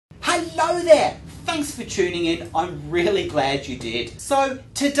Hello there! Thanks for tuning in. I'm really glad you did. So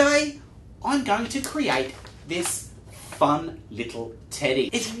today I'm going to create this fun little teddy.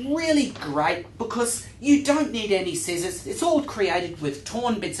 It's really great because you don't need any scissors. It's all created with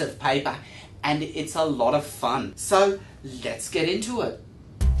torn bits of paper and it's a lot of fun. So let's get into it.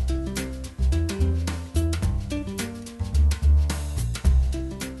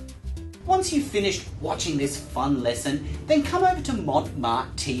 Once you've finished watching this fun lesson, then come over to Mont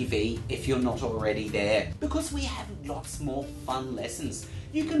Marte TV if you're not already there, because we have lots more fun lessons.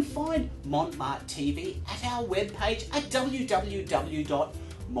 You can find Mont Marte TV at our webpage at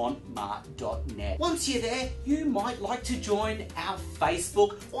www.montmarte.net. Once you're there, you might like to join our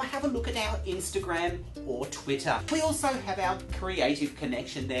Facebook or have a look at our Instagram or Twitter. We also have our Creative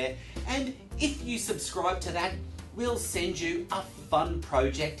Connection there, and if you subscribe to that, we'll send you a fun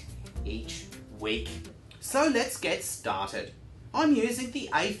project each week. So let's get started. I'm using the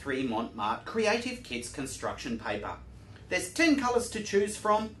A3 Mont Marte Creative Kids construction paper. There's 10 colours to choose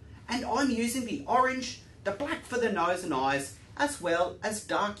from, and I'm using the orange, the black for the nose and eyes, as well as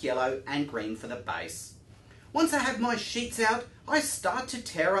dark yellow and green for the base. Once I have my sheets out, I start to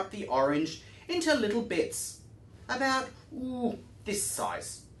tear up the orange into little bits, about this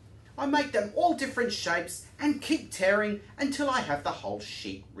size. I make them all different shapes and keep tearing until I have the whole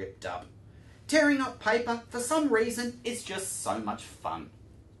sheet ripped up. Tearing up paper, for some reason, is just so much fun.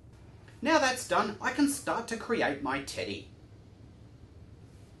 Now that's done, I can start to create my teddy.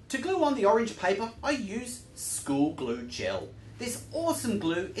 To glue on the orange paper, I use school glue gel. This awesome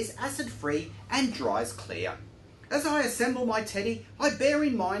glue is acid-free and dries clear. As I assemble my teddy, I bear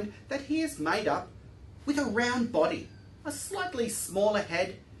in mind that he is made up with a round body, a slightly smaller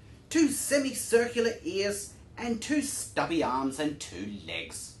head, 2 semicircular ears, and 2 stubby arms and 2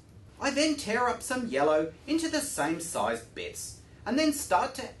 legs. I then tear up some yellow into the same sized bits, and then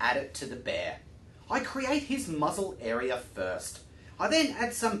start to add it to the bear. I create his muzzle area first. I then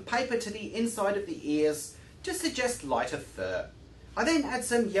add some paper to the inside of the ears to suggest lighter fur. I then add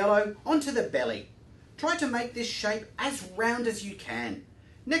some yellow onto the belly. Try to make this shape as round as you can.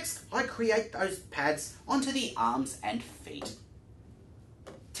 Next, I create those pads onto the arms and feet.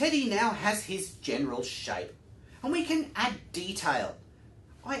 Teddy now has his general shape, and we can add detail.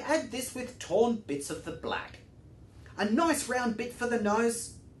 I add this with torn bits of the black. A nice round bit for the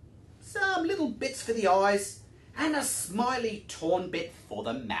nose, some little bits for the eyes, and a smiley torn bit for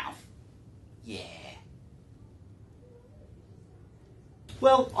the mouth. Yeah.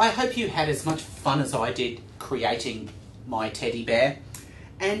 Well, I hope you had as much fun as I did creating my teddy bear.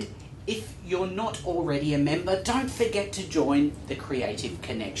 And if you're not already a member, don't forget to join the Creative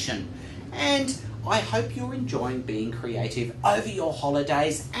Connection. And I hope you're enjoying being creative over your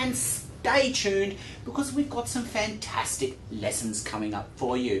holidays, and stay tuned because we've got some fantastic lessons coming up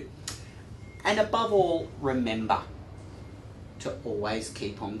for you. And above all, remember to always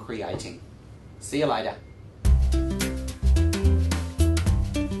keep on creating. See you later.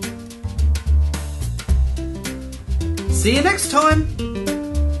 See you next time.